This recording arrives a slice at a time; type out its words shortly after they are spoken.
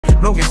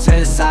Rogan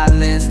says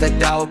silence that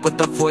doubt, but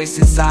the voice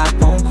inside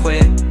won't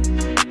quit.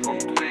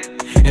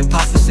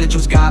 Imposter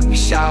syndrome's got me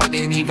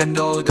shouting even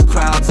though the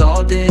crowd's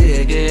all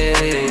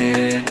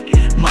digging.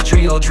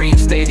 Montreal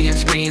dreams, stadium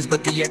screams,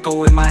 but the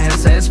echo in my head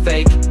says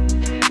fake.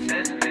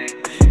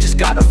 Just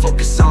gotta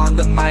focus on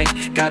the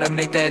mic, gotta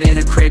make that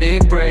inner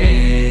critic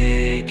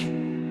break.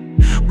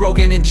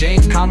 Rogan and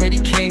James, comedy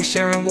king,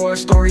 sharing war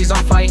stories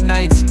on fight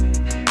nights.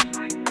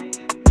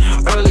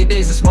 Early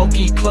days of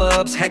smoky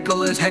clubs,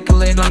 hecklers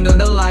heckling under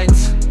the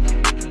lights.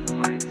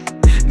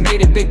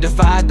 Made it big,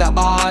 defied the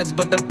odds,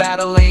 but the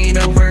battle ain't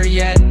over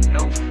yet.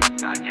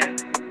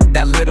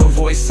 That little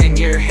voice in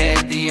your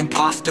head, the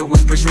imposter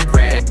whispers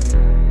regret.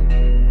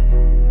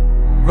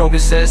 Rogan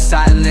says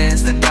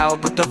silence the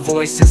doubt, but the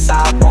voice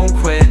inside won't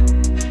quit.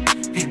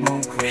 It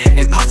won't quit.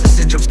 Imposter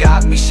syndrome's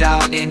got me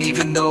shouting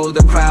even though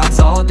the crowd's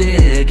all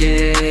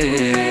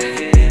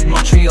digging.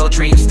 Montreal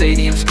dreams,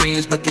 stadium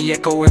screams, but the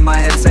echo in my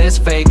head says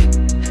fake.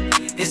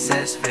 It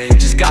says fake.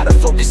 Just gotta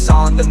focus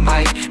on the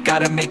mic,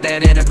 gotta make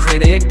that inner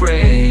critic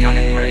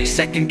break.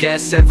 Second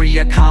guess every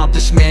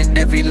accomplishment,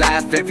 every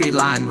laugh, every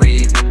line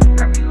read.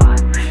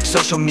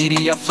 Social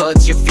media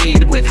floods your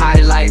feed with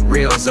highlight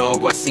reels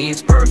of what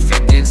seems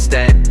perfect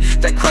instead.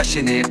 That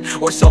crushing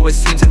it, or so it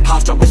seems.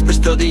 Imposter whispers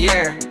fill the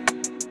air,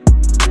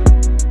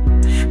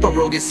 but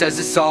Rogan says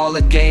it's all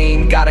a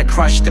game. Gotta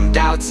crush them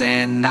doubts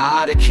and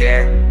not a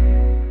care.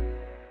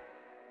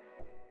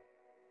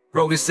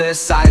 Rogan says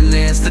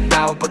silence the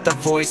doubt, but the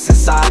voice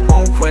inside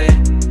won't quit.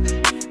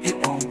 It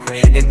won't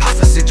quit.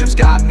 Imposter syndrome's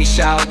got me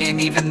shouting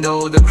even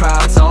though the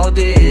crowd's all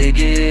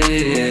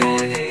digging.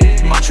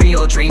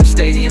 Montreal dreams,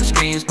 stadium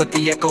screams, but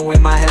the echo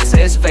in my head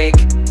says fake.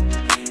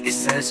 It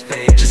says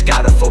fake. Just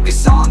gotta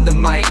focus on the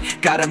mic,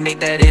 gotta make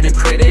that inner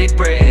critic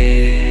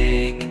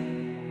break.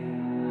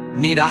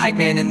 Need a hype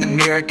man in the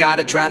mirror,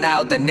 gotta drown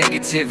out the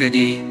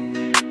negativity.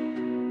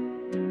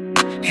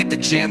 Hit the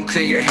gym,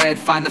 clear your head,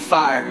 find the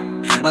fire,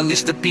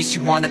 unleash the beast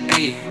you wanna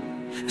be.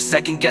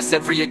 Second guess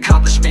every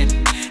accomplishment,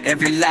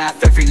 every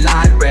laugh, every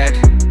line read.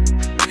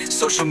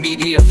 Social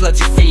media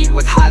floods your feed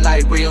with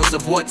highlight reels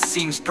of what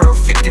seems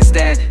perfect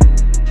instead.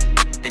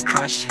 They're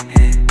crushing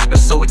it, or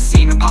so it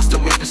seems. Imposter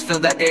whispers fill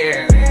the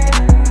air,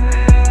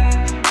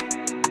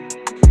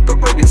 but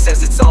Rogan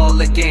says it's all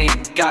a game.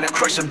 Gotta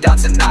crush them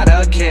doubts and not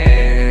a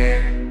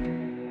care.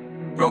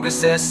 Rogan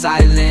says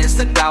silence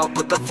the doubt,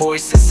 but the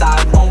voice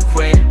inside won't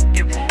quit.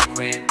 It won't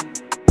quit.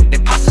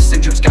 Imposter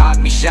syndrome's got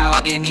me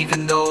shouting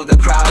even though the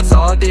crowd's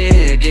all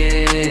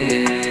digging.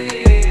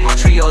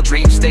 Montreal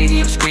dreams,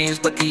 stadium screams,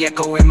 but the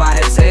echo in my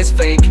head says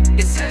fake.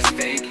 It says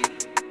fake.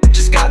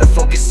 Just gotta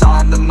focus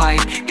on the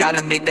mic,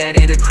 gotta make that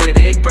inner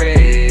critic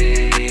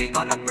break.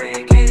 On a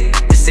break.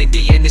 This ain't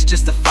the end, it's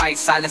just a fight.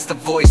 Silence the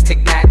voice,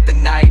 take back the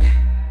night.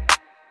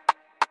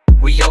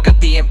 We all got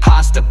the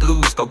imposter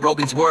blues, but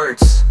Rogan's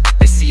words,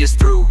 they see us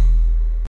through.